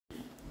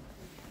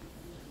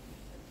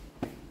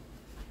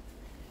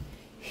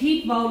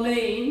hít vào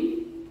lên,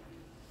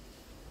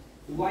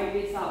 quay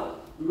về sau,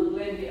 nâng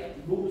lên địa,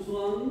 bụng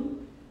xuống,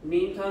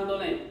 nín thang đổ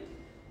lên,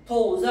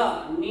 thổ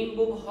ra, nín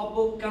bụng hấp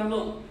bụng cam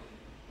lộ,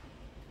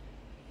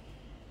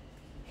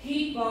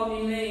 hít vào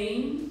nín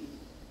lên,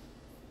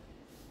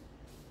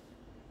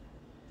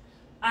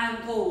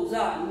 an thổ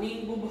ra,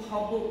 nín bụng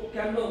hấp bụng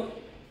cam lộ,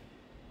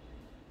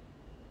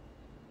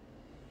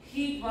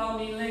 hít vào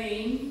nín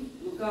lên,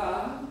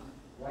 luka,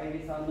 quay về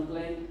sau nâng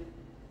lên,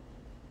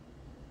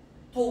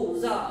 thổ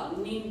ra,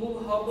 nín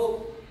bụng hấp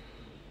bụng.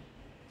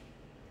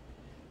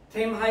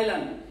 Thêm 2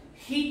 lần,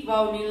 hít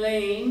vào nín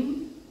lên,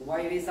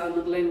 quay về sau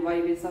nâng lên,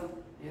 quay về sau,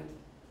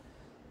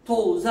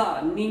 thổ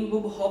ra, nín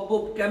bụng hấp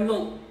bụng cam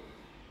lộ,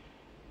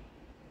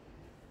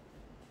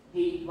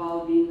 hít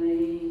vào nín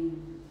lên,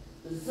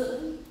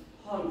 giữ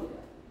hơi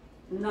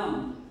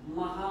nằm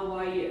mà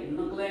Hawaii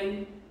nâng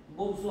lên,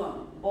 bụng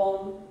xuống,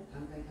 bông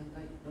thẳng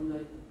tay, đúng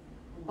rồi,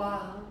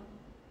 3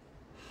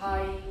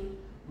 2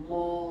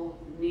 1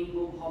 nín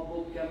bụng hấp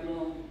bụng cam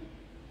lộ,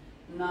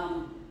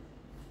 5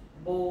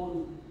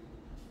 4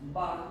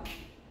 3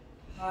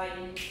 2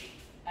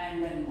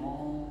 and then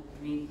more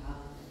nín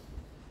thang,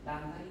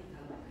 đang thấy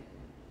thang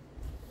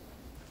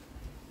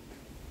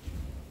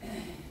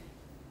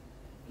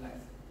lại.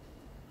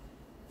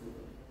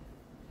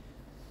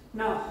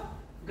 Nào,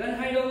 gần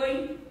 2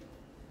 đôi,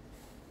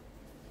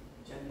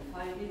 chân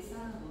phải về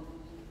sau,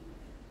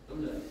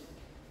 đúng rồi.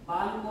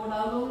 Bạn có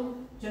đau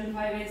không? Chân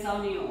phải về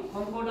sau nhiều,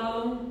 không có đau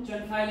không?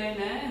 Chân phải lên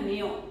nè,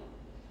 nhiều.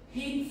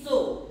 Hít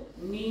sâu,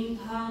 nín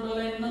thang đổ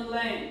lên, nâng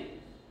lên,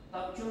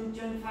 tập trung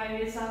chân phải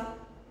về sau.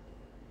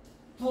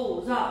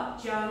 Thổ ra,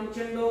 chạm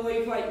chân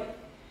đôi phải.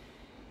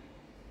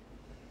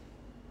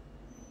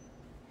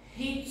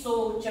 Hít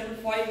sâu, chân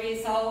phải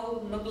về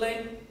sau, nâng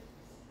lên.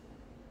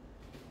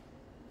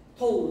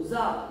 Thổ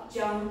ra,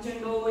 chạm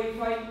chân đôi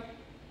phải.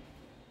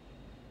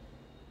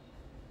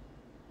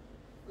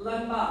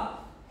 Lần 3,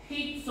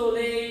 hít sâu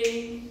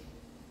lên,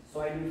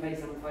 xoay đôi phải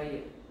sang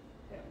phải.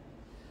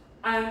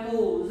 An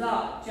thổ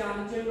ra,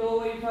 chạm chân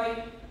đôi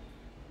phải.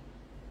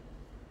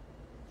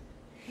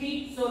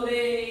 Hít sâu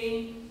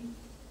lên,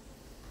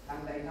 thẳng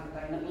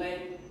tay nâng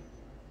lên,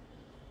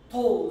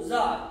 thổ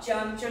ra,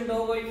 chạm chân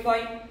đôi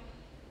phải.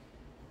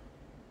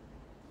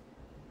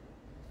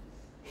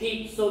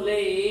 Hít sâu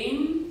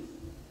lên,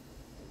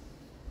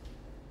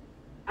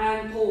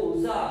 an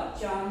thổ ra,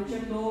 chạm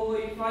chân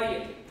đôi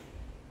phải.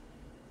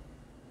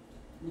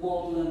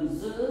 1 lần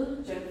giữ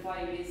chân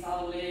phải về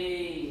sau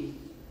lên,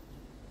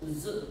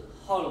 giữ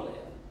hold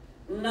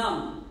there.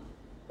 5,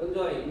 đúng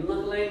rồi,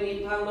 nâng lên,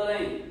 nín thang đổ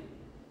lên.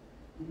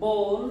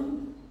 4,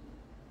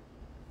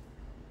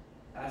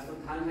 xuống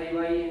thang thay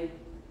bay.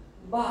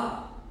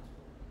 3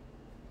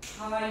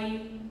 2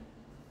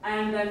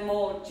 and then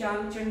 1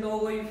 chạm chân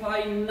đôi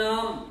phải.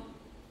 5,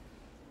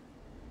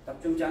 tập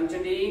trung chạm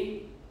chân đi,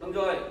 đúng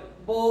rồi.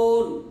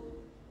 4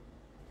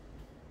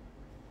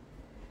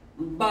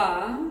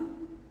 3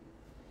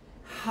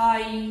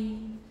 2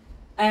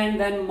 and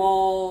then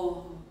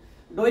more.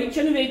 Đôi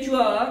chân về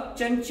chùa,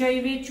 chân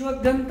chạy về chùa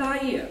gần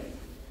tay.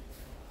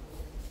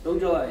 Đúng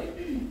rồi.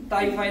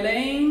 Tay phải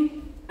lên,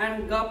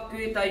 and gập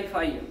cùi tay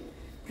phải.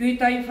 Cùi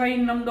tay phải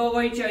nằm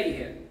đôi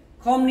chạy.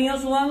 Không níu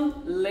xuống,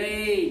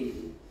 lên.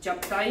 Chập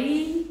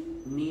tay,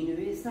 nhìn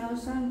về sau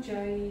sang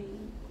chạy.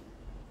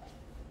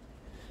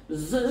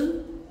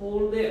 Giữ,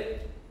 hold it.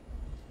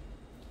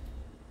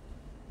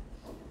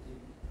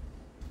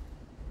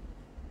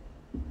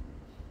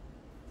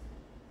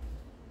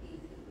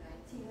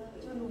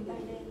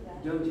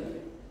 Dâng trở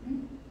lại.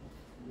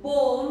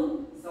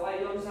 4,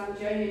 xoay lưng sang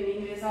chân,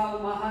 nhìn về sau,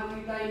 maha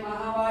cùi tay,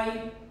 maha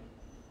bay.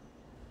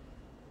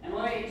 Em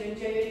ơi, chân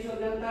chạy về chuột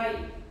gần tay.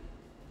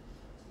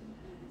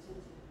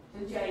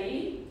 Chân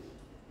chạy.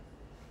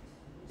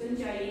 Chân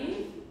chạy.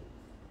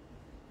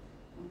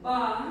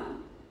 3,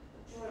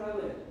 cho ra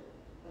về.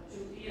 Tập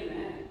trung tiền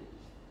nè.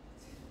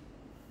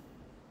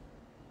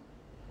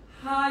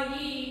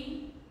 2,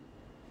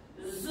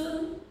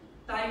 giữ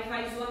tay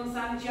phải xuống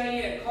sang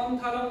chạy, không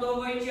thả lỏng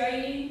đôi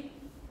chạy.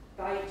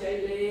 Tay chạy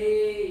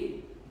lên,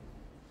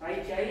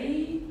 tay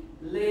chạy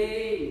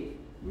lên.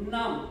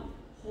 5,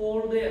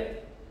 hold it.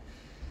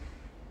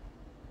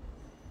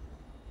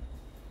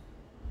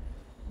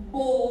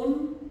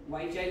 4,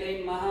 quay chạy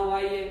lên, maha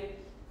quay.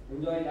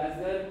 Đúng rồi, that's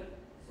good.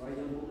 Xoay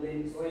chân bụng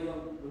lên, xoay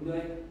chân, đúng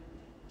rồi.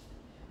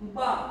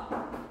 3,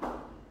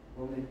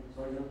 bụng lên,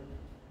 xoay chân.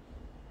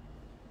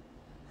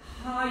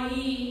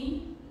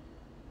 2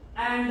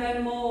 and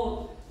then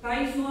 1,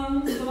 tay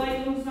xuống,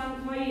 xoay lưng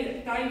sang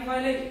phải, tay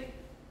phải lên.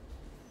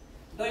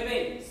 Đôi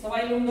bên,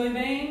 xoay lưng đôi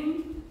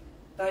bên,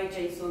 tay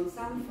chạy xuống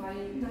sang phải,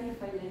 tay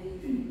phải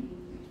lên.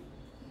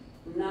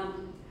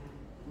 5,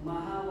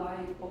 maha quay,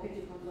 pocket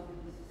chip không rồi.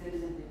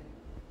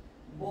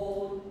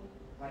 4,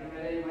 quay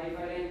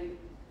phải lên.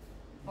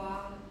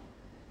 3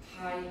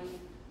 2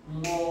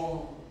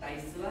 1,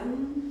 tay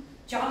xuống.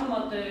 Chọn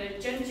một từ,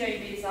 chân chạy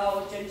về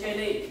sau, chân chạy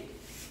lên.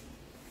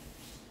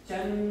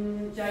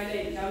 Chân chạy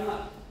lên, chọn một.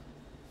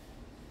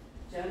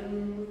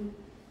 Chân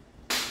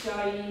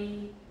chạy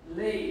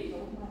lên.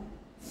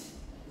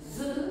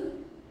 Giữ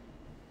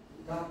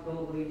gấp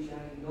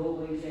đô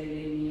với chạy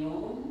lên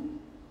nhiều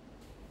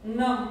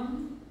năm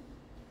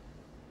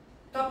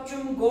tập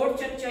trung gột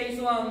chân chạy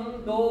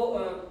xuống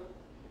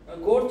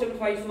gột chân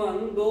phải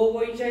xuống đô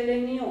với chạy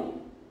lên nhiều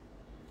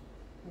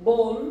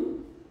bốn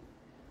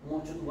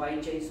một chút vai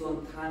chạy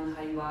xuống than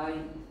hai vai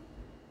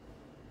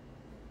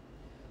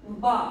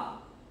ba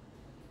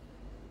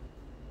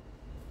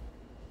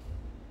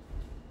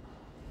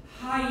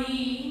hai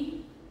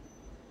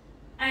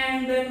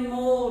and then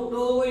more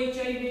đô với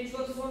chạy về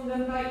chuột xuống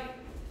gần tay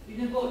đi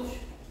đến coach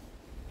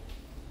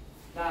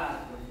đó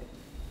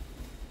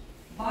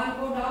bạn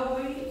có đau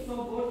với so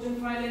gột chân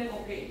phải lên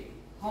ok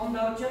không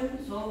đau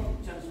chân so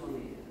chân xuống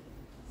đi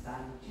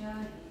sang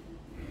trái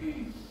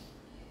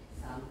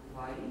sang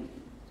phải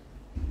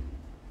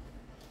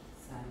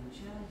sang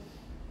trái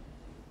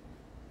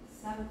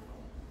sang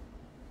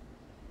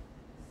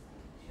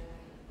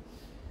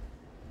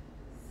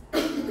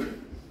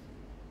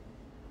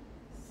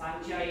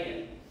sang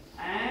trái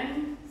and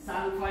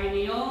sang phải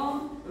nhiều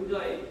đúng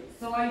rồi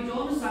xoay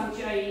trốn sang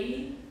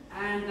trái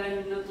and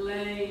then ngược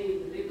lên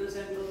leave the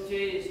central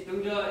chest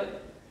đúng rồi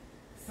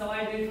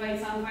xoay bên phải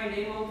sang phải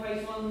để mông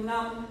phải xuống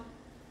năm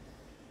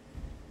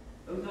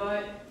đúng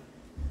rồi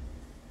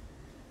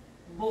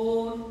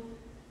bốn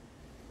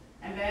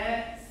and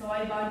then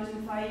xoay bàn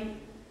chân phải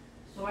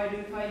xoay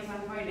bên phải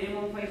sang phải để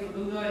mông phải xuống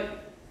đúng rồi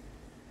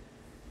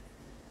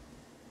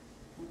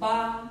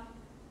ba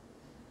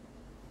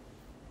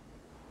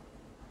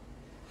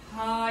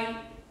hai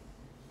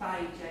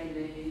tay chạy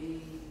lên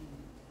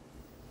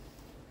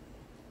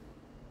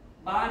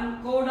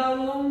bạn cô đau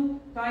luôn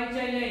tay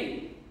chạy lên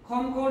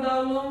không cô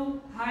đau luôn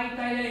hai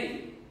tay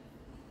lên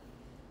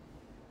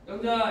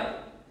đúng rồi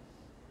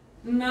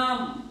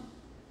năm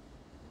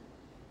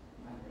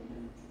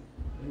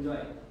đúng rồi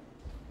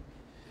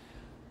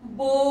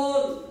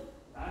bốn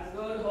that's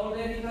good hold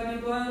it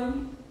coming one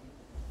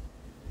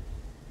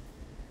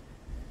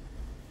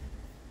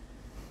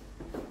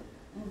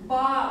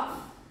ba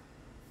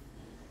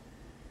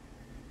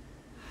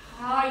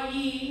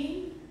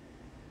hai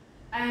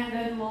and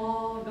then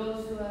more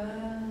those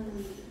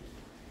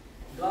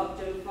gập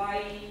chân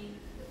phải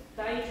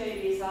tay chạy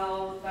về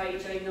sau tay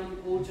chạy nằm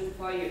cổ chân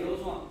phải ở đâu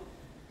xuống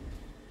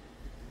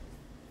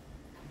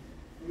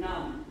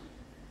năm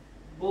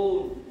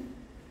bốn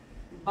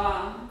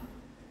ba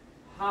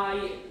hai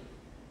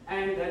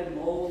and then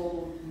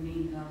more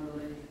nhìn thẳng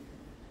người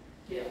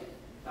here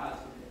that's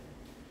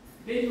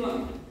it bên ngoài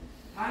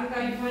hai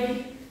tay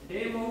phải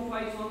để mông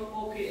phải xuống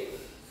ok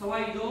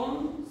xoay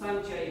trốn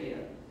sang chạy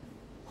here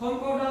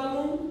không có đau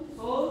luôn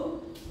số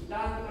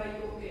đang tay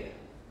ok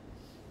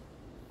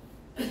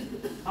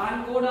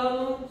bạn có đau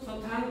luôn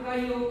số thang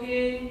tay ok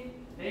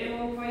để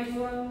mông phải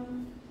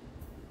xuống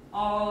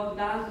or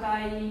đang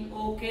tay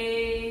ok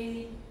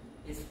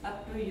it's up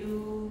to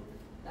you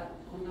đặt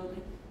không đau đấy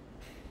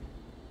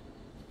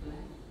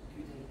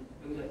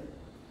đúng rồi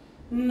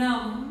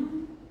năm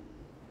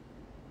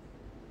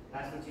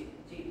that's what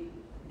chị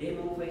để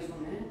mông phải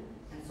xuống nhé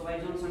xoay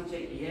trốn sang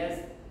chạy yes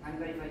thang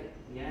tay phải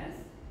yes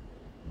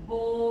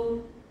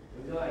bốn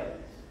đúng rồi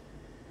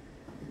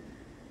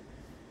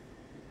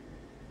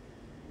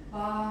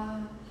ba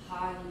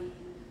hai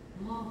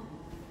một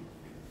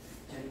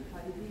chân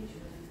phải đi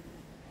chơi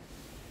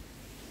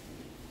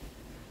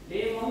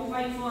để mông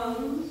phải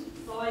xuống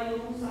xoay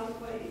lưng sang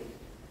phải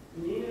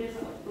nhìn về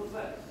sau đúng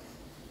vậy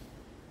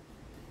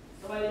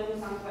xoay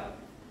lưng sang phải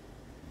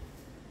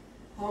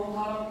không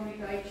thở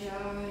khi tay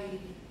trái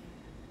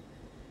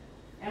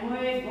em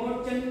ơi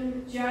gột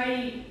chân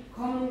chạy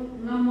không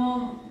nằm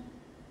mông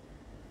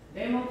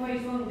để mông phải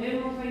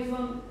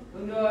xuống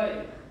đúng rồi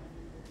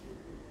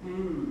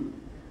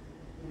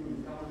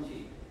cảm ơn chị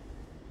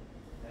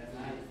that's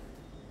nice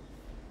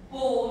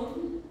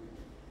bốn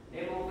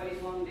để mông phải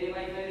xuống để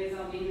vai về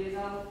sau nhìn về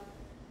sau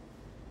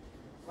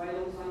xoay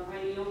lưng sang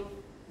phải nhiều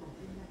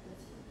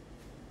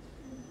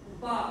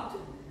ba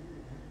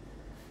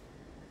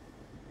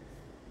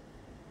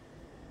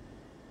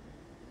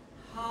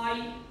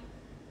hai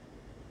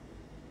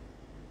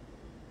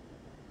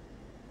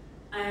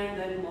and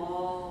then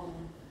more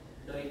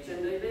đẩy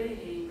chân đẩy về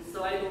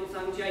xoay lưng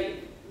sang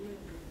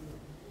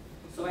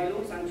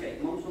chạy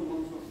mông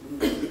xuống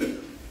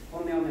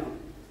con mèo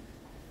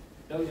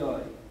đâu rồi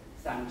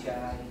sang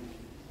chạy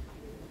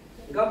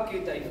gấp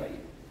cái tay phải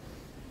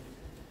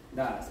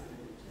đó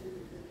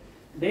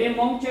để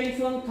mông chạy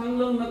xuống thẳng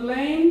lưng ngược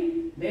lên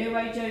để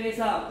vai chạy về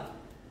sau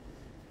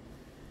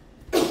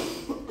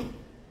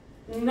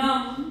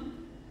năm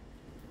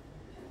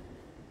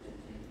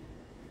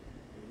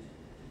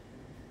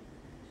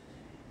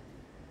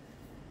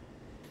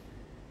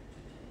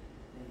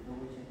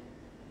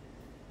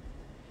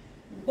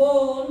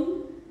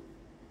bốn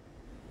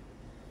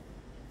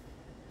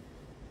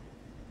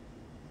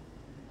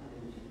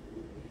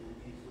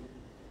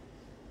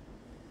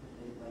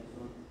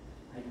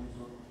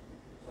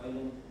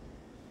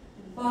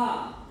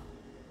ba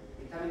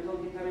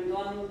kita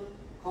minton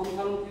không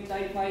thằng quy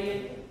tay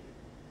phải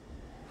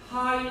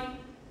hai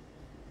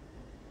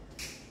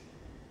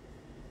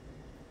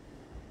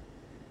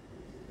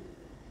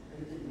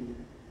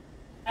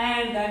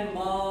and then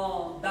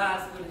more.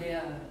 That's good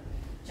here.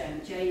 Chan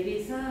chay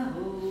đi xa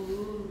hồ.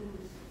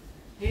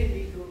 Here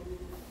we go.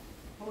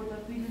 For the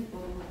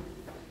people.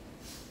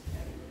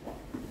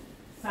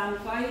 Sang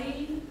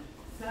phai,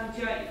 sang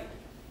chay.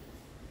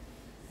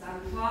 Sang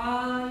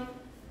phai,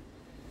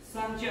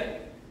 sang chay.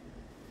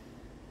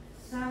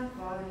 Sang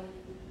phai,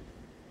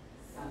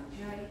 sang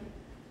chay.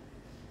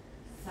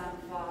 Sang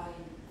phai,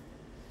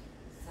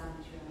 sang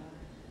chay.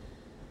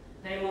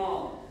 Thêm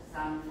một.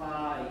 Sang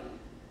phai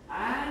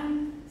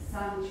and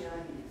sang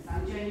chay.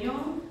 Sang chay nhớ.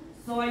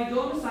 So I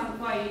don't sang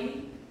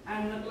phai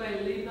and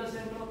leave the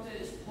center of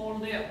the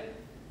hold there.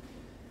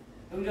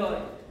 Đúng rồi.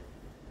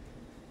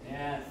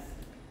 Yes.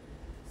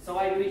 So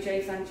I do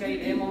chay sang chay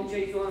để mong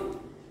chay xuống.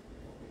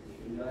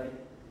 Đúng rồi.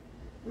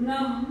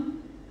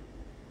 5.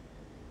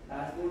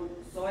 That's good.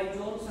 So I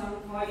don't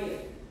sang phai.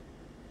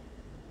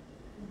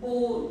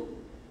 4.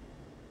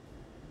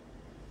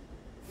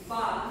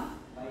 3.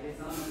 Phải để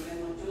sang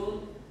lên một chút.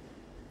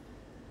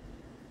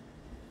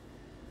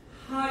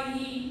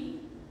 2.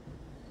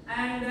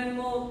 And then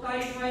more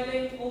tay phải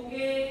lên ok.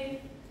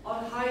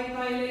 Or hai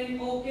tay lên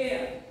ok.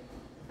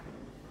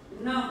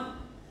 5.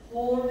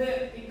 Hold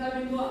it. Kita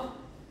berdua.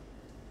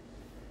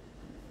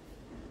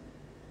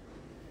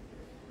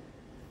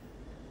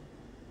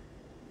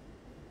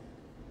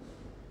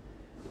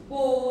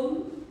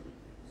 4.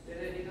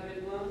 Stay kita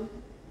berdua.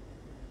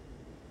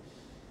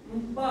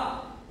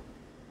 4.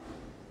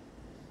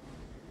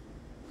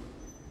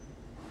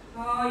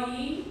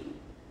 2.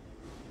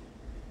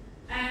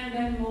 And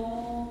then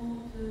more.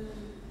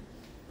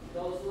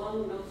 Those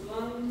one.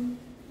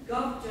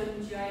 Góp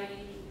chân chay.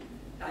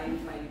 Tay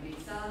phải về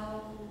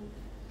sau.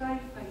 Tay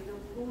phải nằm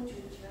cố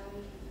chân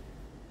chay.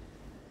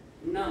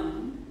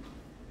 5.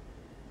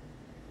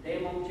 Để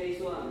mông chay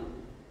xuống.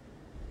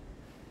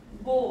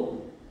 4.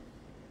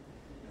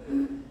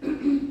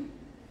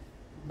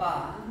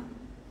 3.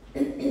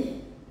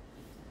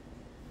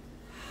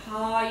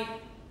 2.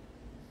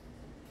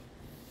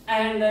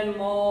 And then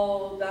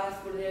more. That's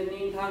for the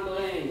nhìn thang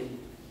lên.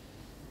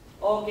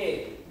 Ok.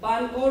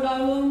 Bạn cố đau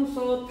lưng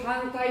so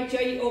thang tay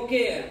chay ok.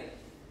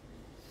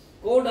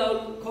 Cố đau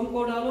không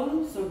cố đau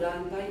lưng so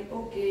đàn tay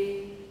ok.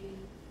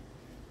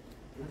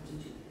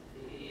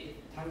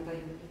 Thang tay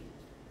ok.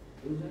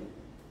 Đúng rồi.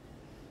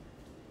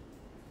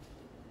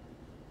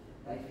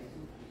 Tay phải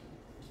xuống.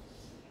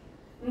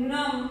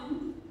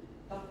 5.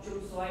 Tập trung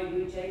xoay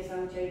đuôi chay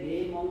sang chay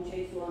để mông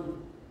chay xuống.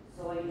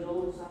 Xoay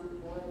rôn sang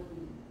quay.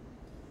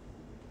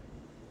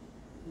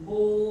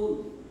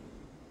 4.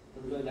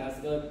 Đúng rồi,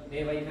 that's good.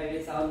 Để vậy phải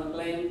để sao nâng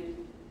lên.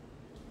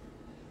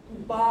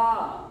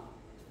 3.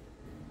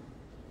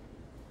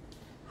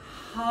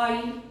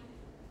 2.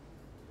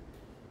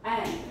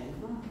 And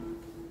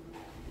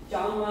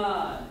chọn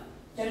mà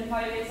chân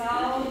phải lên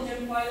sao,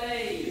 chân phải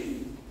lên.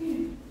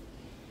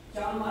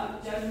 Chọn mà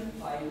chân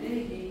phải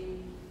lên.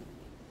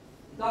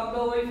 Gập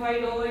đôi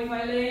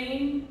phải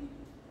lên.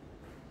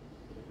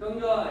 Đúng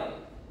rồi.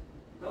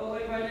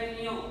 Đôi phải lên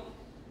nhiều.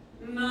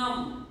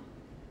 5.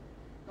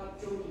 Tập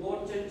trung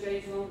 4 chân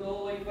chay xuống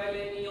đôi phải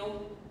lên nhiều.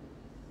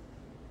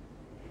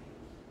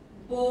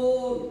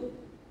 4.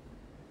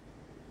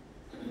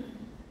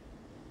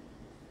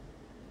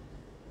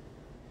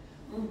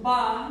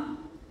 3.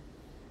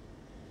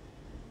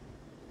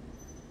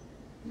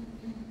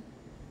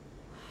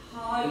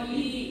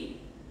 2.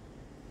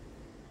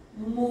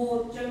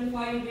 1. Chân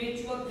phải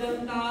về chuột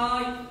chân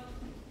tay.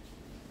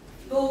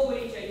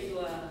 Đôi chay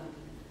xuống.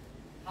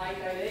 2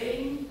 tay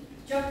lên.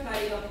 Chấp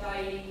tay gặp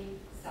tay.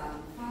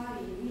 Sang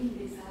phai nhìn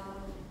về sau.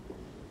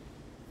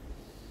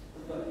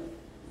 Rồi.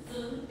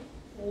 Giữ.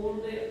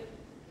 Hold it.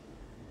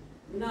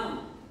 5.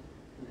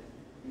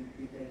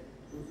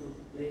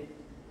 Lên.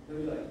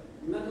 Đúng rồi.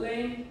 Nâng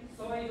lên.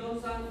 Xoay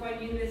rôn sang phai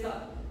nhìn về sau.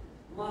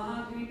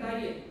 Maha thủy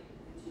tay đi.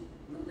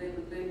 Nâng lên.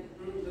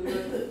 Đúng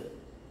rồi.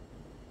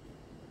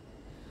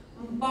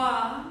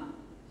 3.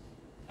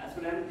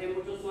 Sebenarnya thêm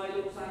một chút xoay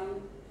lưng sang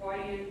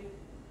phai.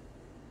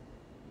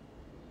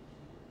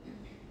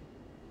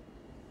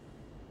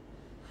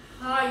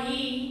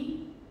 2.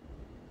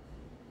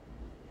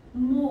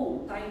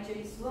 1. Tay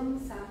chay xuống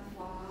sang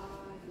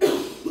phai.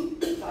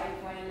 Tay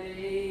phải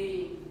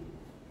lên.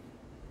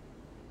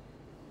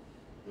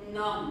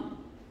 5.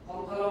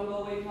 Không thả lỏng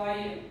đôi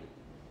vai.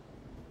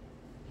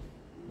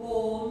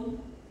 4.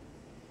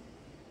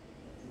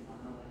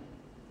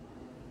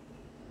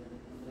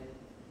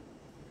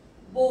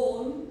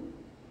 4.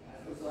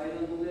 Xoay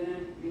lưng tung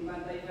lên, mình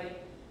bàn tay vai.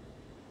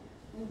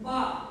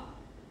 3.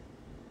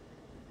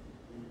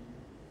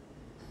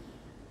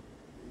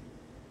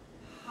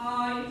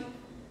 2.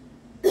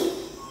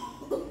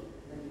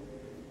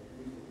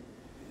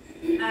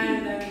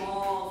 And then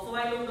more.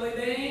 Xoay lưng đôi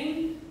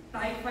bên,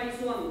 tay phải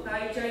xuống,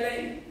 tay chay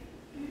lên.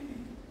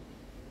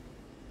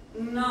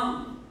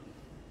 5.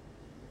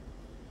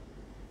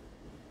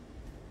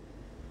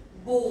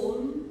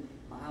 4.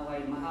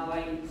 Maha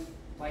vai,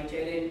 tay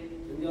chay lên,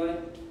 đúng rồi.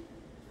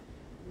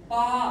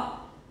 3.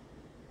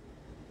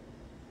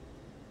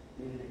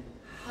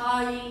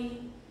 2.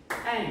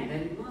 And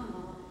then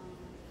maha.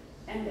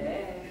 And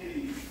then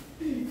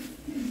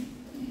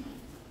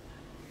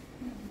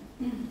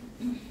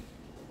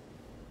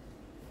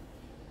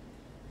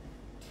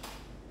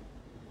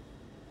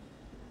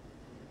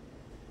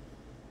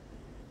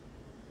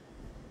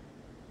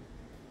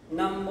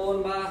 5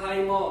 4 3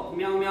 2 1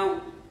 mèo mèo.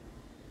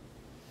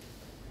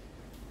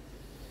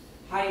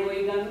 Hai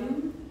đôi gắn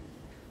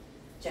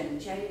chân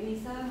chạy vì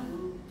sao?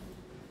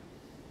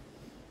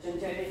 Chân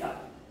chạy vì sao?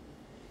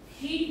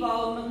 Hít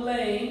vào nâng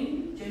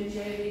lên, chân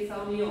chạy vì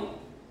sao nhiều?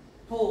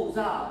 Thổ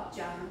ra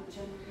chạm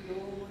chân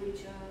đôi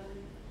chân.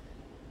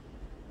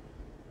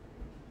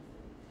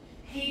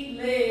 Hít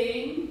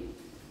lên.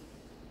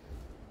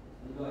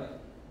 Đúng rồi.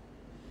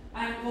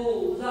 Anh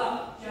thổ ra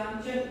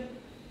chạm chân.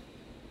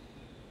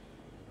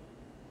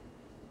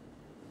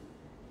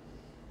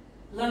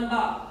 Lần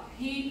bảo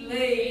hít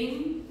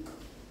lên.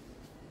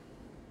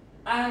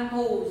 Anh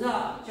thổ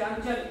ra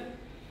chạm chân.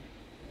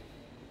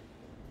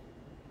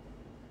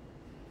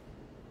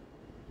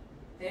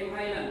 Thêm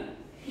 2 lần.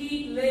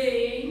 Hít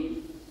lên.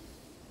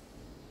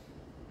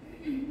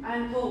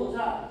 Anh thổ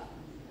ra.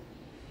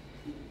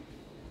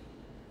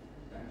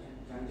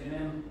 Chạm chân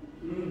em.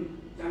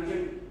 Chạm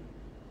chân.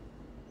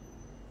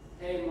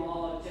 Thêm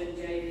một chân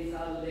chạy đi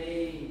sao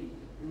lên.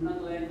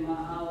 Nâng lên mà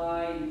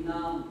Hawaii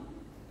 5.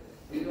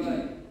 Đúng rồi.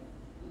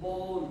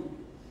 4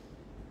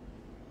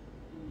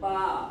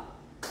 3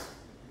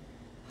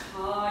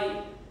 2.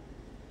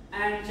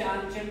 Anh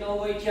chạm chân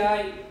đôi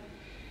chạy.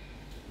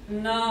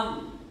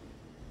 5.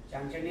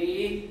 Chạm chân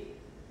đi.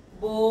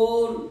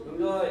 4. Đúng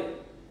rồi.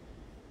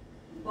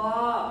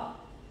 3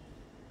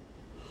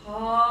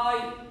 2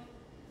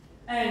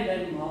 and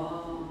then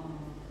more.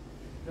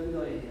 Đúng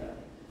rồi.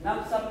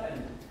 5 sub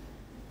and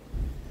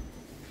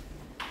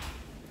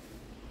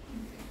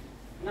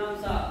 5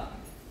 sub.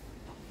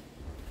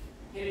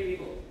 Here we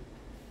go.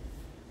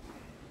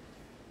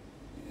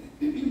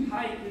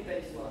 Hai cái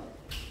tay xuống.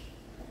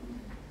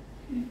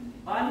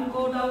 Bạn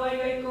có đau vai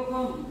gáy có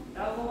không?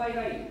 Đau có vai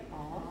gáy?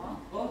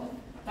 Có.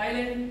 Tay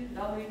lên,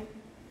 đau đi.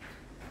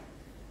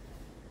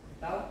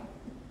 Đau.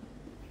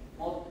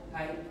 1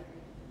 2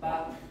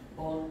 3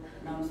 4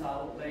 5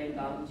 6 7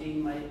 8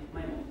 9 10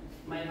 11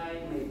 12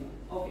 13.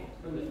 Ok,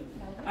 đúng rồi.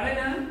 Ở đây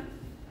nè.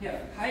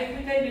 Here, hai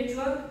cái tay về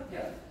trước.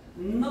 Here.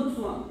 Nâng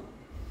xuống.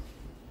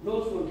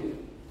 Roll xuống here.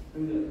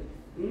 Đúng rồi.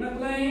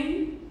 Nâng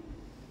lên.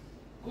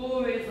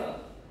 Cô về sau.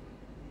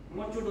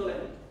 Một chút đổ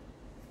lên.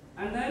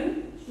 And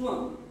then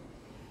xuống.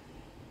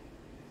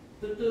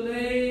 Từ từ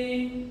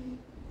lên.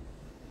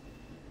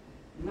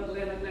 Nâng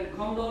lên,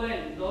 không đổ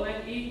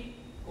lên ít.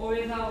 Cô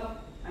về sau.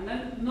 And then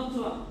nâng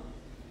xuống.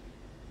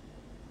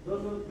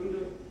 Roll xuống, đúng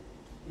rồi.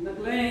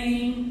 Nâng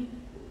lên.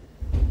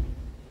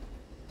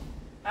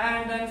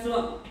 And then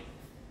xuống.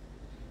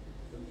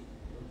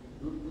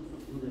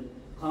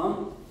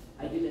 Không.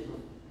 I did it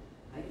one.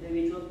 I did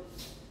it one.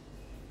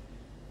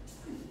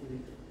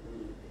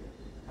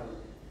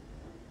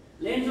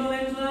 Lên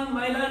xuống,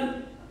 mấy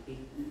lần.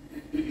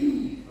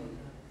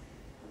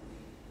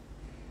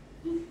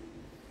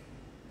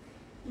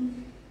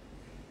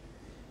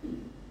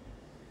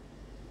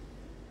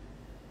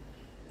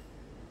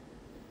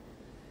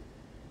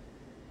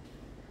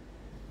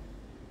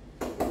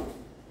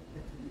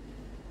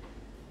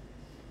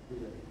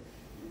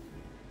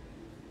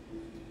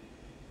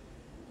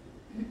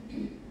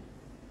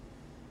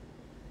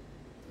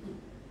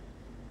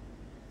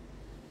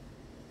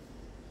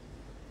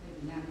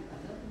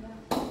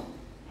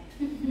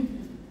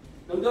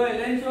 Đúng rồi,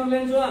 lên xuống.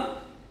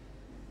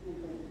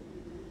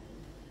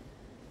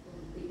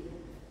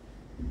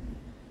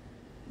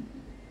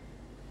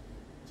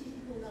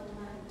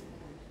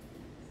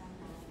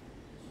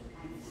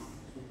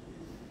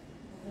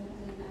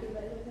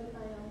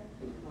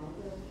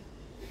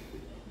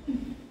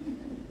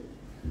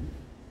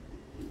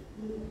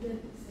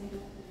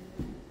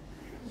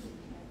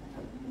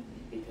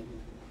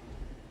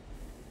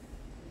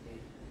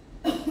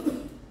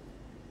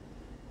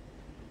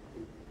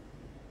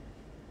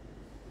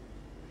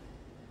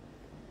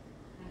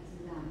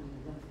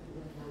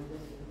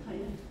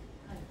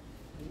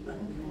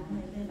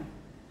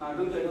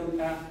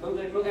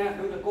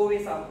 Đúng rồi, cô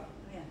về sau.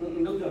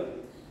 Đúng rồi.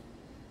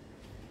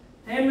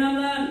 Thêm 5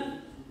 lần.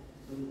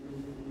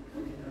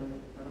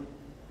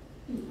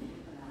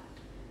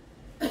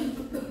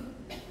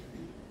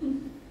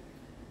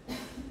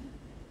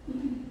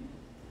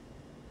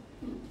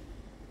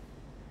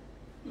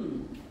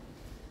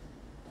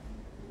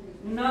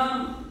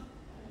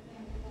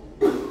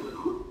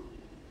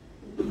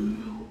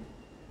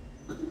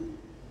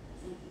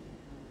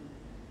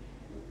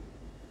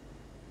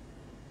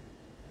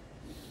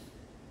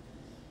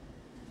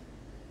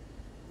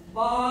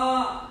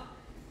 Ba.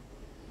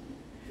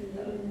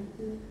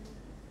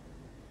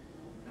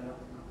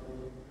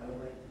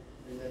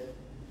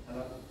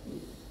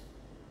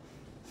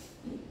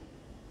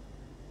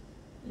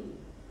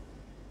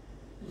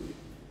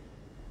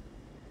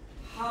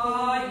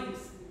 Hai.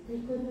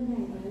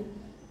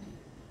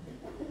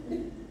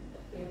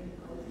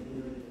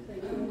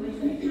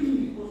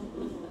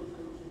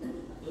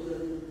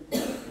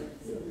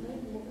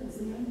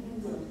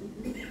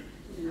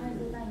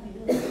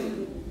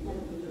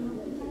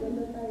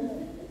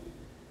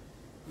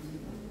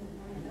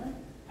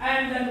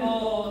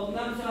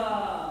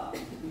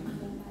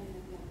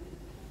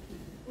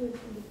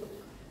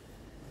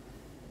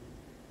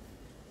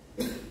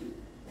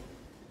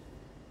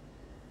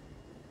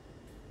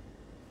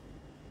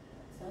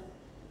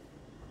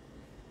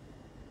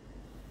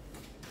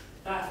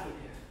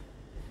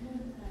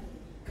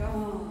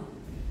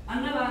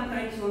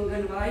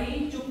 chân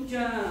váy trúc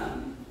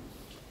chân.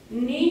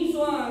 Nín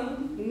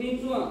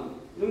xuống.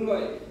 Đúng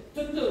rồi.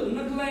 Từ từ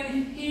nâng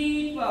lên,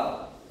 hít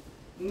vào.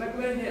 Nâng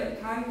lên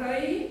hệ thang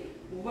tay,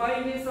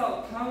 vai về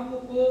sau, thang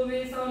của cô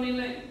về sau lên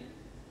lên.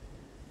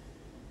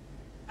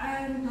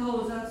 Anh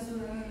thở ra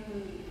xuống.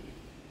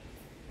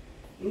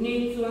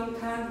 Nín xuống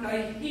thang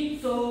tay, hít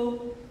sâu.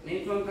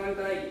 Nín xuống thang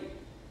tay,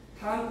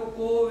 thang của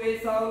cô về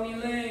sau lên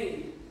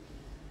lên.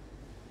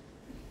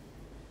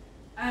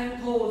 Anh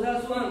thở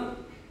ra xuống.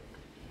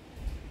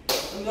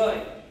 Đúng rồi.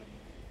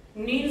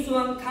 Nín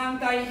xuống thang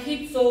tay,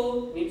 hít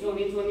sâu.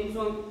 Nín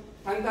xuống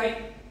thang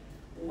tay,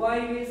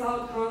 vai về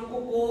sau, thang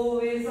của cô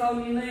về sau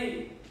lên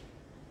lên.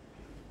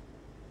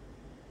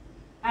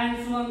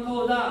 Anh xuống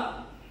thở ra.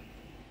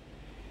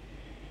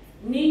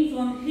 Nín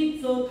xuống hít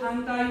sâu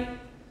thang tay,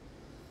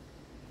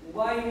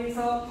 vai về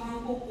sau,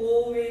 thang của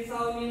cô về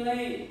sau lên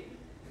lên.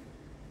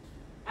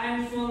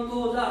 Anh xuống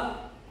thở ra.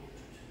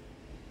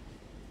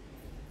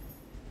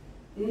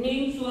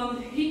 Nín xuống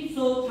hít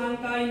sâu thang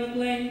tay nâng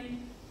lên,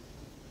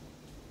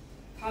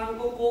 thang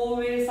của cô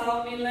về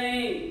sau lên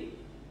lên.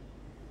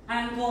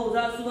 Anh thở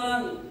ra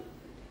xuống.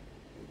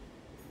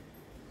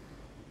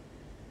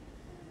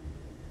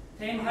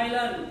 Thêm 2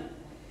 lần.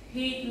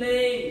 Hít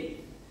lên,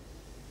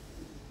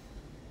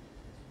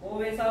 cô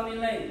về sau lên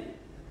lên.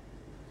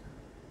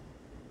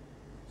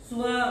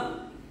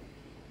 Xuống.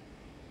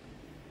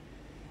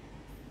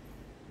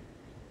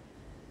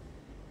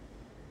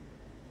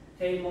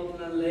 Thêm 1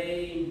 lần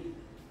lên.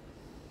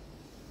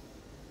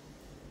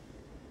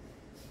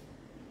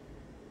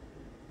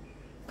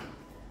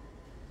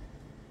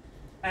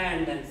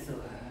 And then xuống.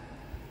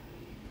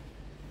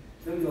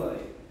 Đúng rồi.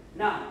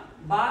 Nào,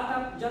 3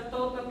 tập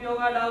jatuh tập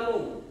yoga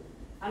dahulu.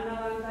 Anda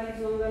lantai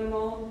xuống gần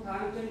mông,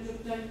 thang chân trúc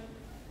chân.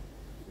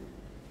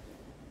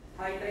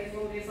 2 tay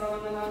xuống phía sau,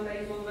 anda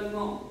lantai xuống gần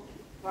mông,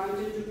 thang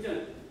chân trúc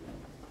chân.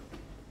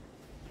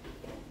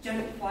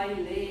 Chân phải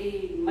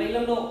lên, mấy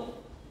lần độ.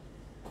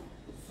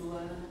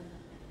 Xuống.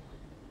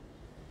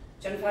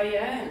 Chân phải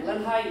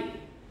lần 2.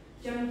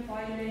 Chân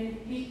phải lên,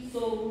 hít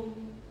sâu.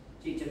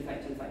 Chỉ chân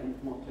phải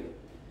một thôi.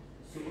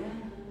 Xuống.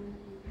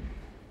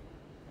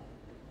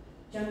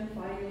 Chân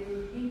phải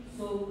lên, hít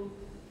sâu.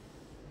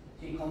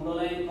 Chỉ không đưa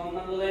lên, không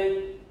nâng đưa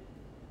lên.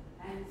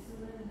 And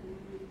xuống.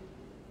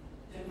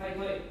 Chân phải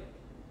thôi.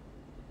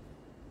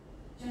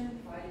 Chân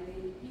phải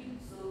lên, hít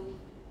sâu.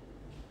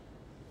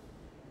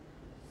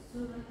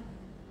 Xuống.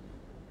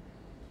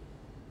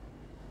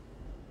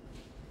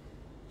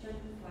 Chân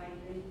phải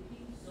lên,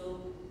 hít sâu.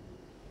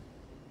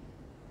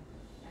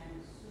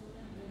 And xuống.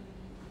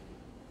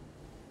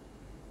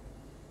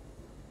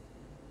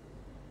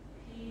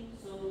 Hít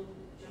sâu,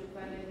 chân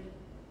phải lên.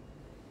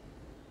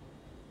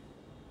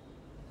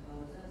 Thở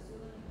ra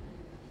xuống.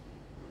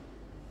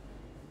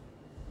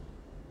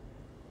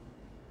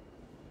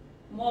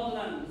 Một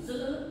lần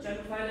giữ chân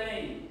phải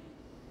lên.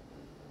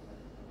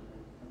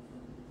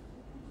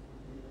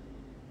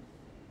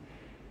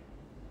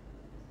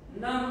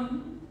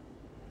 Năm.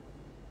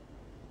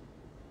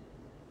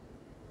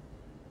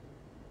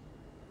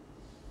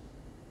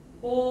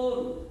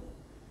 4.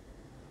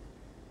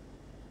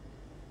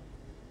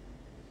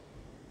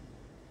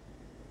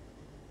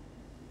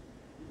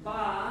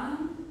 3.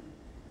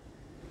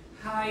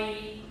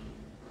 2.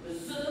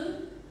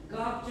 Giữ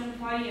gập chân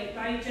phải ở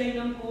tay trên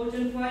nắm cổ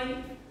chân phải.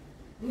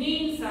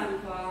 Nín sang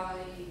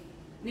phải.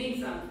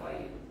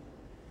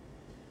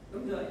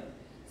 Đúng rồi.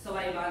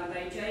 Xoay bàn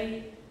tay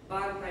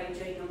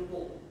trên nắm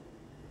cổ.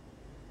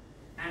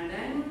 And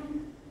then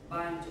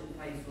bàn chân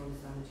phải xuống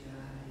sang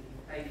trái,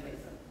 tay phải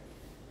sang.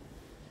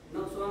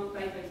 Nó xuống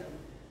tay phải sang.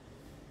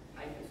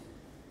 Tay phải xuống.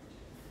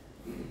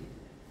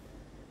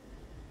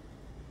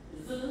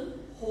 Giữ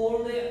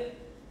hold it.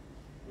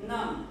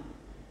 5.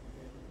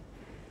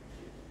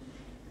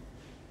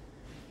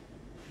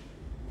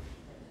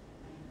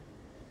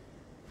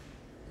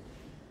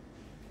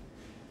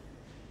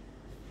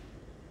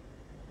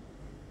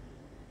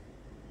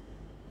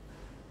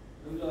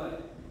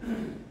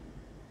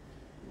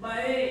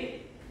 7.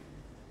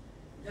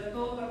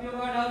 Jatuh tapi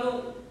yoga dahulu.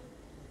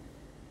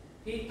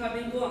 Kita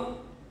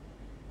bingung.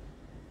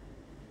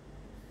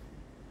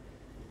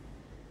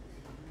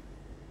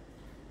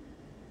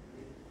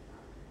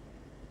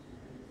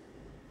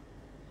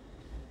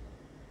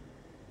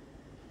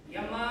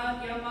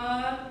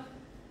 Kiamat.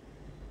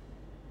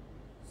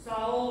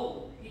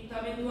 Sao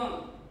kita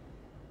bingung.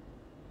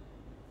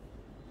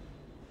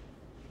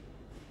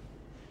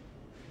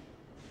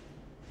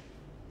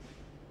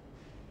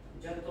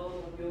 Jatuh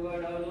tapi yoga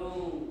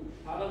dahulu.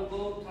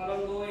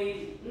 Thalonggoi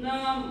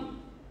 6.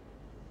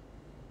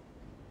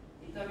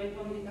 Kita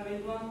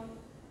bingung.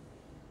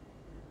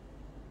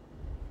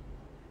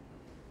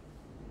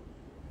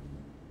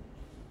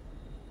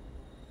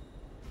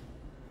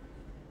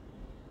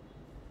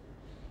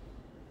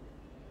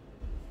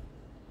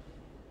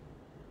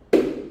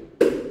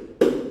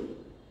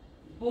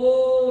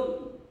 Pun.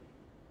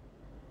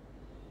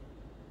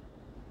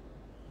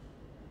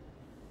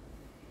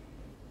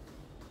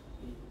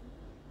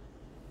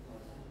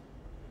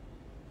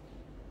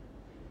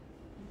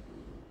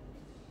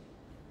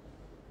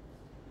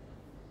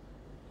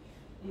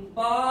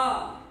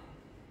 ba.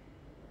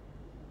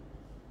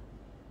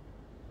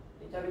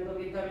 Kita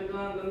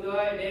bintung, đúng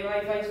rồi, để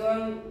vai phải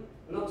xuống,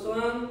 nóc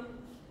xuống,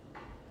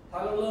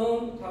 thả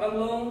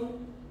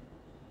lưng.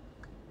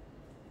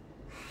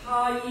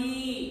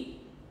 Hai.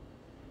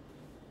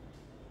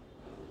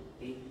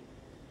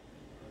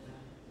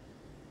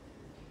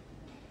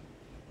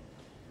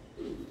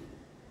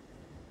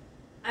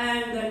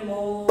 And then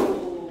move.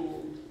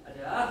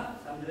 Ada,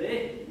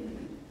 sampai.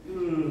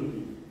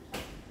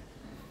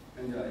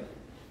 Enjoy.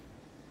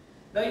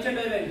 Dari chân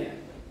đôi bên nhé.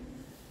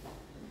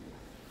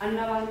 Anh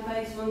bàn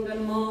tay xuống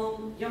gần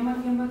mông. Nhắm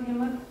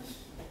mắt.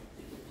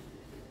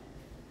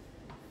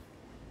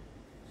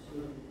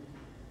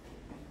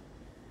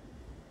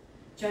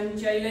 Chân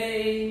chạy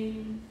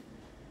lên.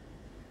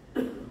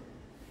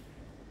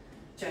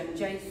 Chân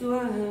chạy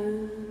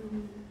xuống.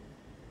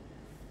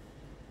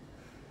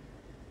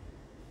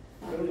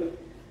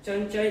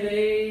 Chân chạy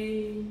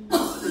lên.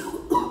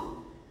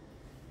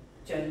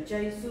 Chân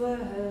chạy xuống.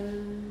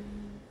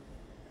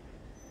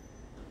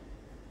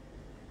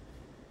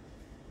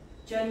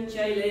 Chân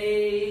chạy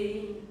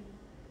lên.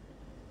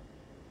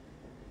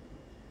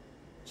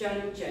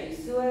 Chân chạy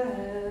xuống.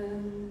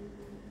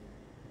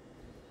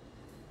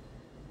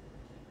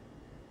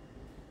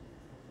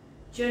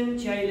 Chân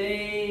chạy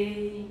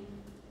lên.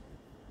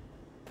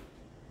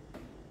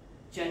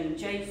 Chân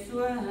chạy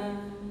xuống.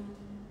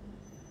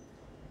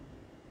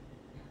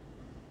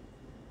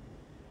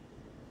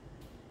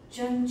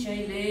 Chân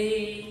chạy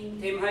lên.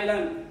 Thêm 2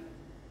 lần.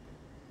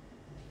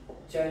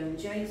 Chân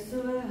chạy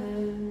xuống.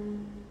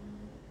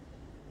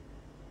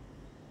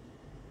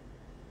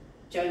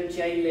 Chân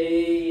chạy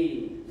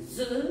lên.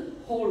 Giữ,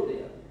 hold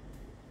there.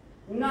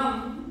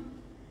 5.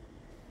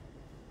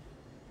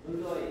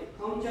 Đúng rồi,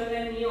 không chân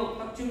lên nhiều,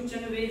 tập trung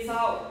chân về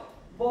sau.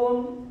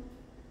 4.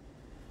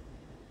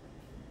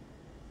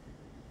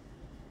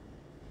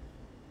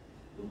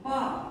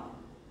 3.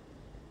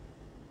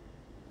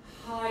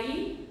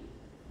 2.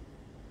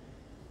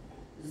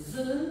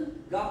 Giữ,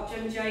 gập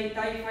chân chạy,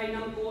 tay phải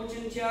nắm cổ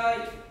chân chạy.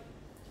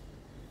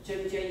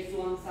 Chân chạy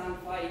xuống sang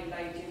phải,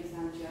 tay chân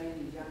sang chạy.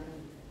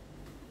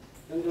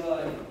 Đúng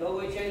rồi, đầu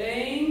gối chạy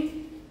lên.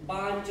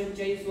 Bàn chân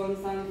chạy xuống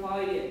sang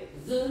phải.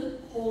 Giữ,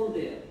 hold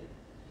there.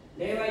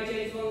 Để vai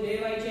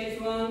chạy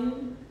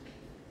xuống.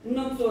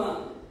 Nâng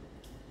xuống.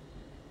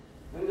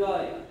 Đúng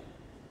rồi.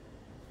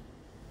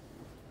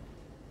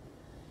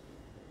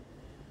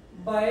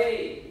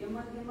 7. Nhắm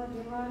mắt,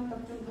 tập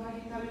trung khai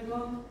hít thở lên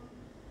không?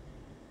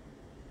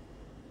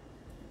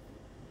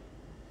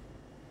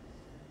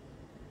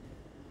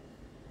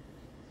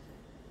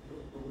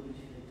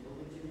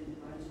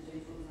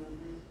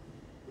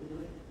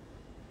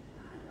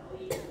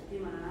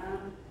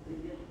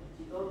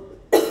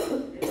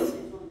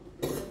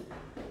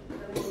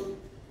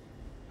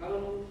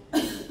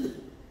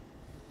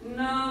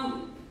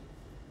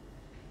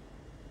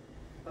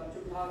 Tập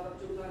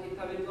trung ra hít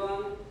thở lên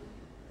không?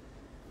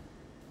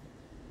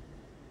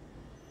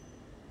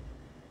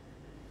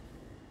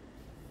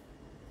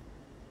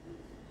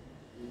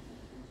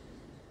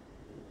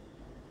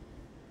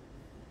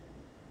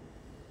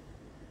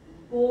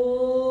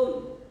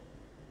 4.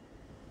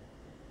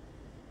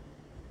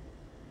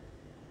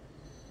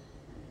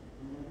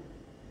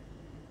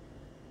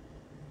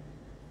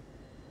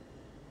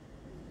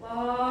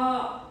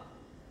 3.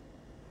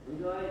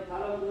 Đúng rồi, thả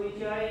lỏng đuôi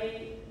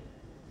chạy.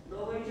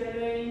 Đầu gối chạy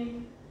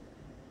lên.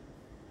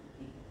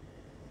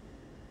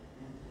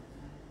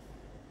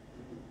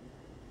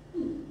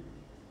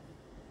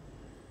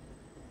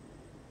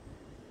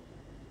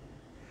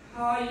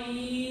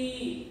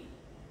 2.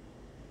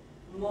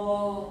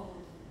 1.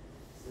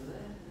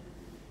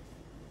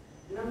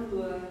 5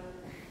 người.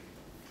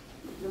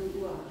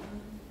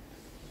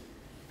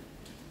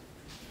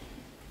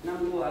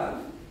 5 đùa.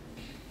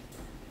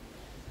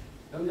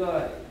 Đúng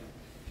rồi.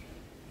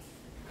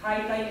 2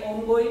 tay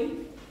ôm gối.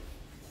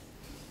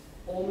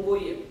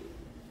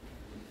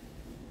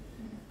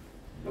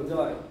 Đúng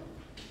rồi.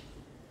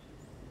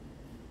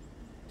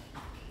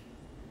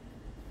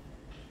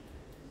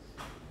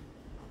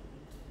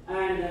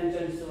 And then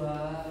chân xuống.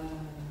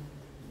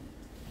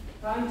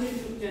 Tay chân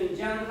sụp chân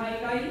dang 2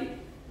 cái.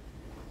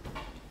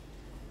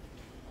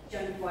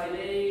 Chân phải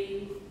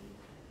lên.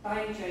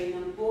 Tay chạy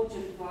nắm cổ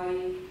chân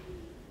phải.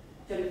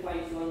 Chân phải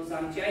xuống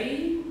sang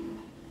chạy.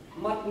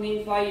 Mắt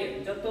nhìn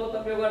phải. Jatuh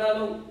tapi wala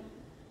long.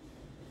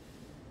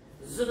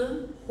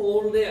 Giữ,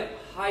 hold there.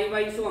 2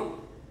 vai xuống.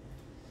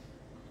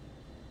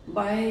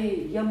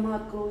 7. Nhắm mắt,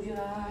 close your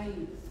eyes.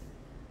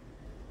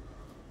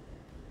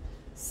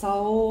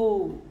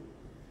 6.